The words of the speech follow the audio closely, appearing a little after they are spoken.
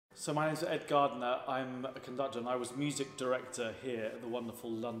So my name is Ed Gardner. I'm a conductor and I was music director here at the wonderful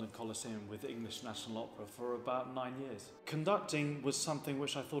London Coliseum with English National Opera for about 9 years. Conducting was something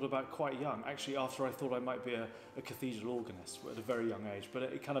which I thought about quite young, actually after I thought I might be a cathedral organist at a very young age, but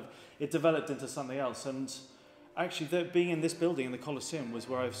it developed into something else. And actually being in this building in the Coliseum was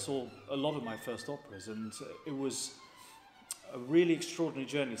where I saw a lot of my first operas, and it was a really extraordinary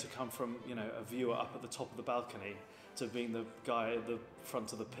journey to come from, you know, a viewer up at the top of the balcony to being the guy at the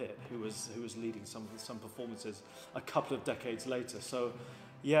front of the pit who was leading some performances a couple of decades later. So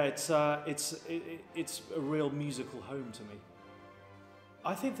yeah, it's a real musical home to me.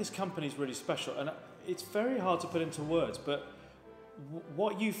 I think this company is really special, and it's very hard to put into words, but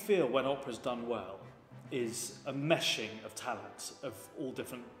what you feel when opera's done well is a meshing of talents of all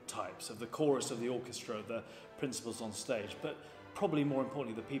different types, of the chorus, of the orchestra, the principals on stage, but probably more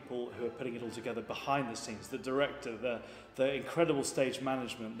importantly the people who are putting it all together behind the scenes, the director, the incredible stage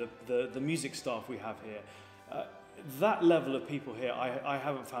management, the music staff we have here. That level of people here I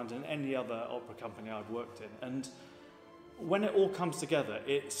haven't found in any other opera company I've worked in, and when it all comes together,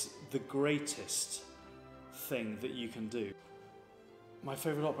 it's the greatest thing that you can do. My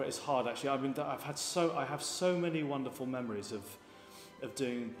favourite opera is hard, actually. I mean, I have so many wonderful memories of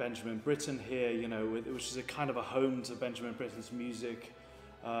doing Benjamin Britten here, you know, which is a kind of a home to Benjamin Britten's music,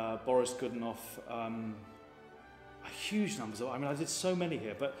 Boris Godunov, huge numbers of. I mean, I did so many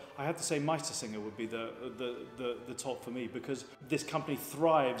here, but I have to say Meistersinger would be the top for me, because this company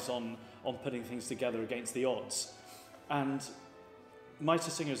thrives on putting things together against the odds, and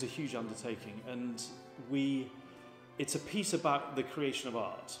Meistersinger is a huge undertaking, and it's a piece about the creation of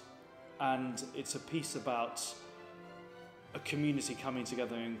art, and it's a piece about a community coming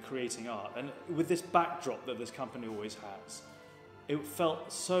together and creating art. And with this backdrop that this company always has, it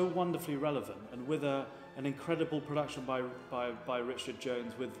felt so wonderfully relevant, and with an incredible production by Richard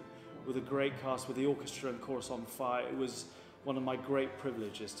Jones, with a great cast, with the orchestra and chorus on fire. It was one of my great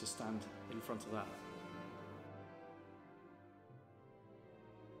privileges to stand in front of that.